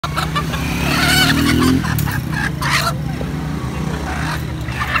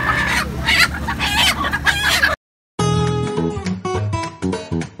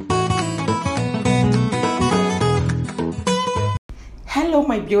Hello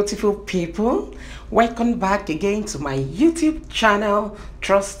my beautiful people, welcome back again to my YouTube channel.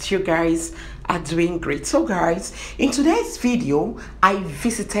 Trust you guys are doing great. So guys, in today's video I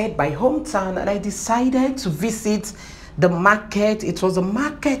visited my hometown and I decided to visit the market. It was a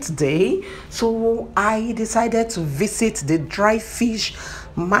market day, so I decided to visit the dry fish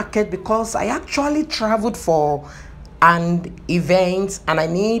market because I actually traveled for an event and I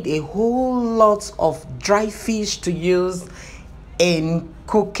need a whole lot of dry fish to use in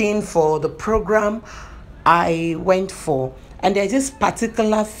cooking for the program I went for. And there's this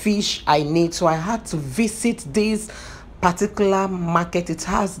particular fish I need, so I had to visit this particular market. It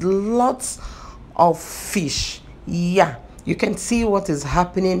has lots of fish. Yeah, you can see what is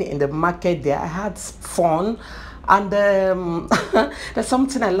happening in the market there. I had fun, and there's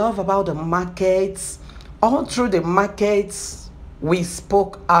something I love about the markets. All through the markets we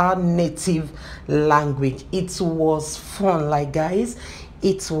spoke our native language. It was fun, like guys,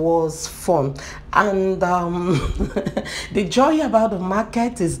 it was fun. And the joy about the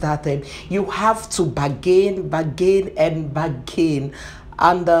market is that you have to bargain and bargain.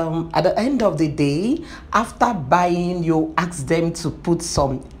 And at the end of the day, after buying, you ask them to put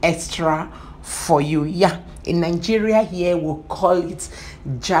some extra for you. Yeah, in Nigeria here we'll call it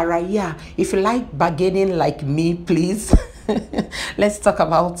jara. Yeah, if you like bargaining like me, please let's talk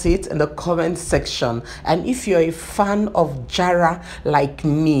about it in the comment section. And if you're a fan of jara like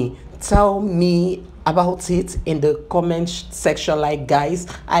me, tell me about it in the comment section. Like guys,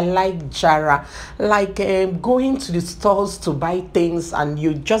 I like jara, like going to the stores to buy things and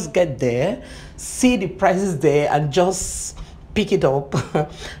you just get there, see the prices there and just pick it up.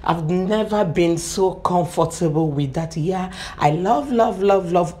 I've never been so comfortable with that. Yeah, I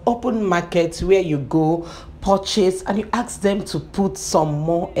love open markets where you go purchase and you ask them to put some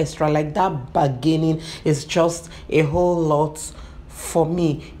more extra. Like that bargaining is just a whole lot for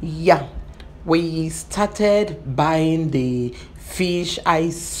me. Yeah, we started buying the fish. I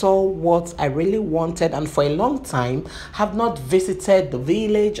saw what I really wanted, and for a long time have not visited the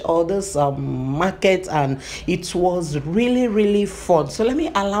village or this market, and it was really fun. So let me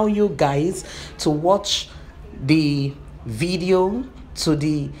allow you guys to watch the video to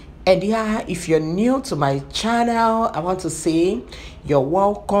the end. Yeah, if you're new to my channel, I want to say you're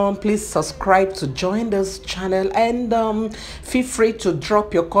welcome. Please subscribe to join this channel, and feel free to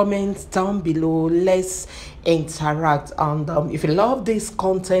drop your comments down below. Let's interact. And if you love this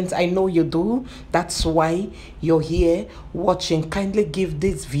content, I know you do, that's why you're here watching, kindly give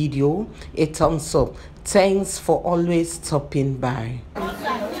this video a thumbs up. Thanks for always stopping by.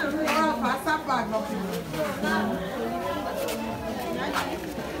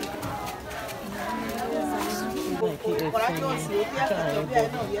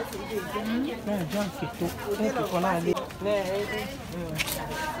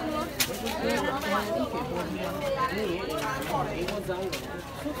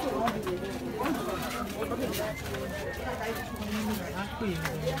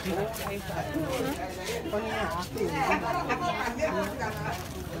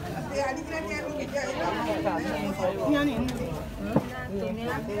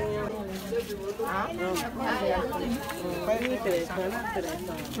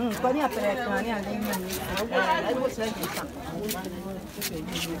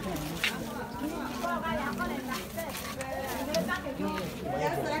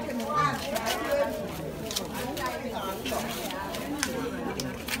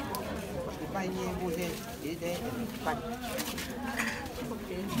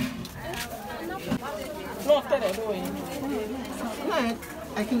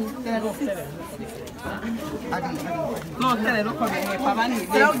 I can tell you. No, tell you, look at me. Pavani,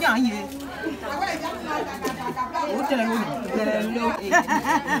 they're young.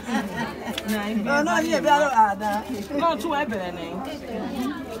 No, no, you better. No, to everything.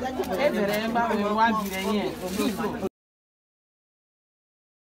 Everything about the one.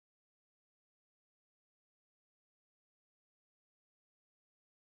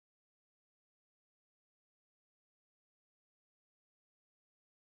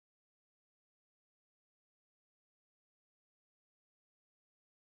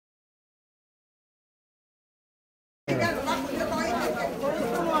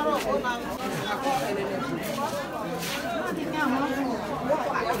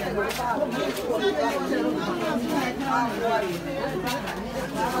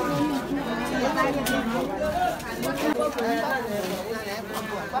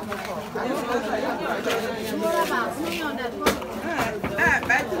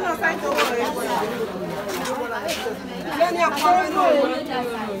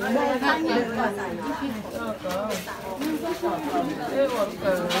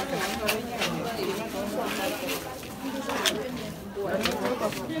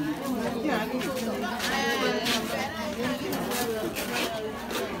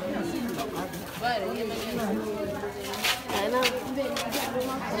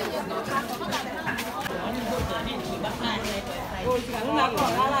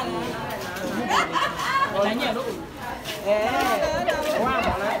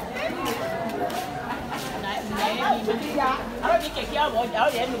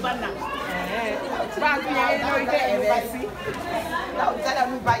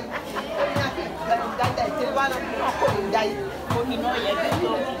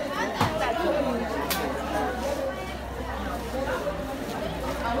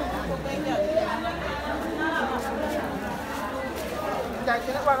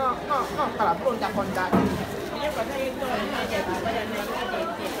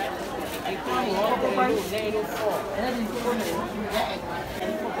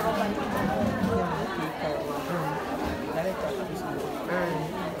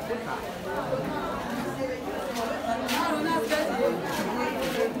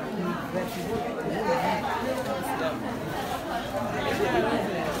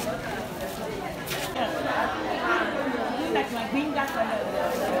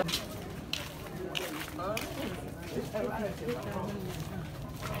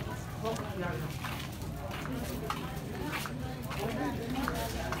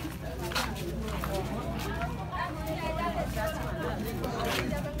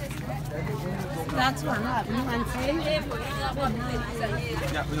 That's one.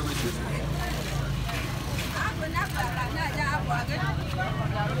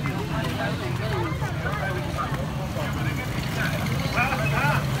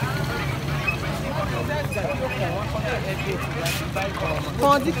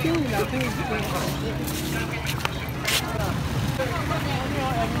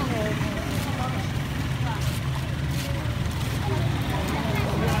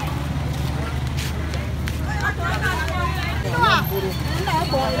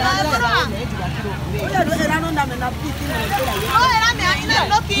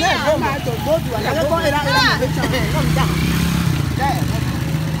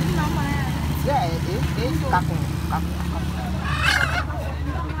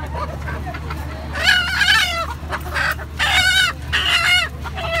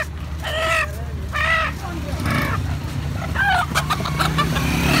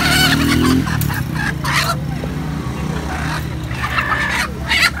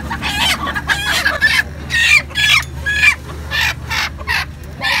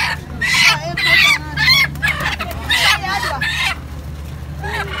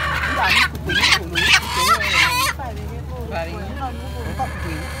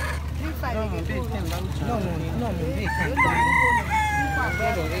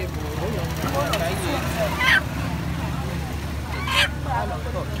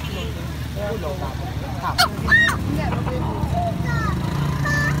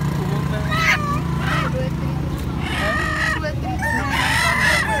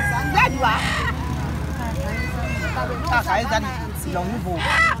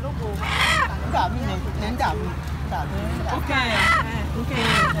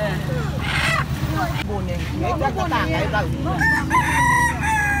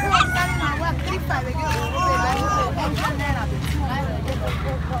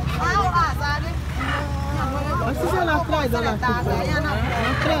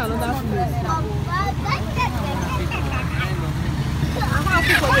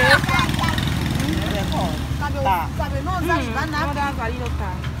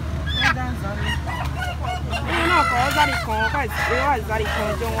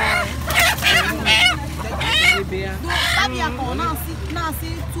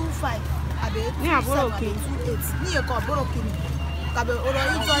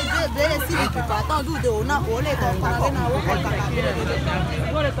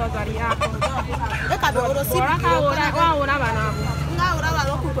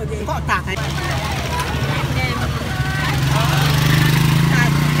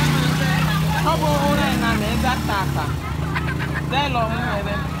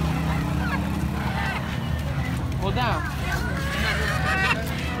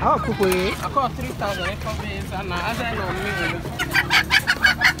 Oh, kukuye. I got 3,000 FBs and I don't know me.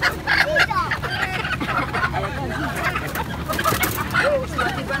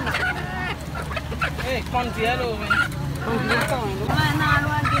 Eh, con dielo.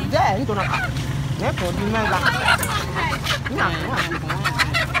 Dạ, chúng nó nè, còn đi mai là nặng quá.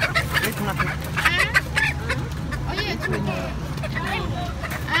 Đấy chúng nó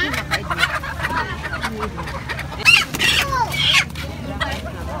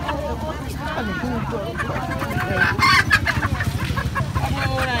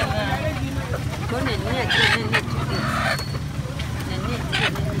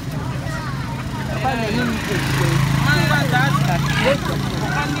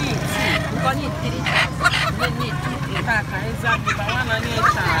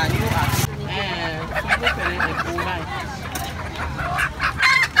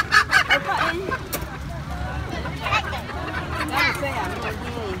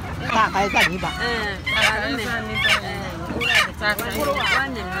cái gì bà?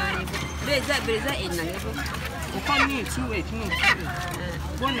 Beza ina lebo. Ukoni 28 no.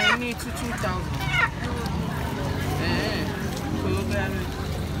 Bona ni 2000. Program.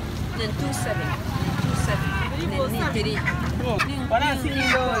 Then 27. Then 3. Oh, para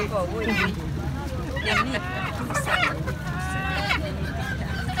sinindo. Then 27.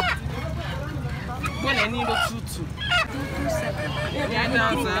 Bona ni do 22. 27. Ya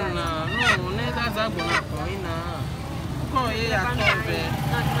daza na. No, ne daza bona ko ina. Ko ye ya ko be.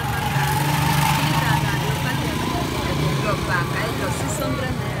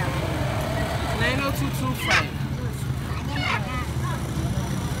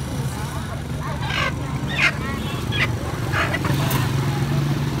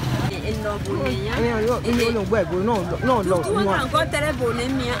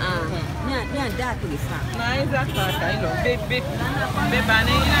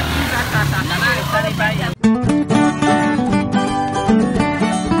 No,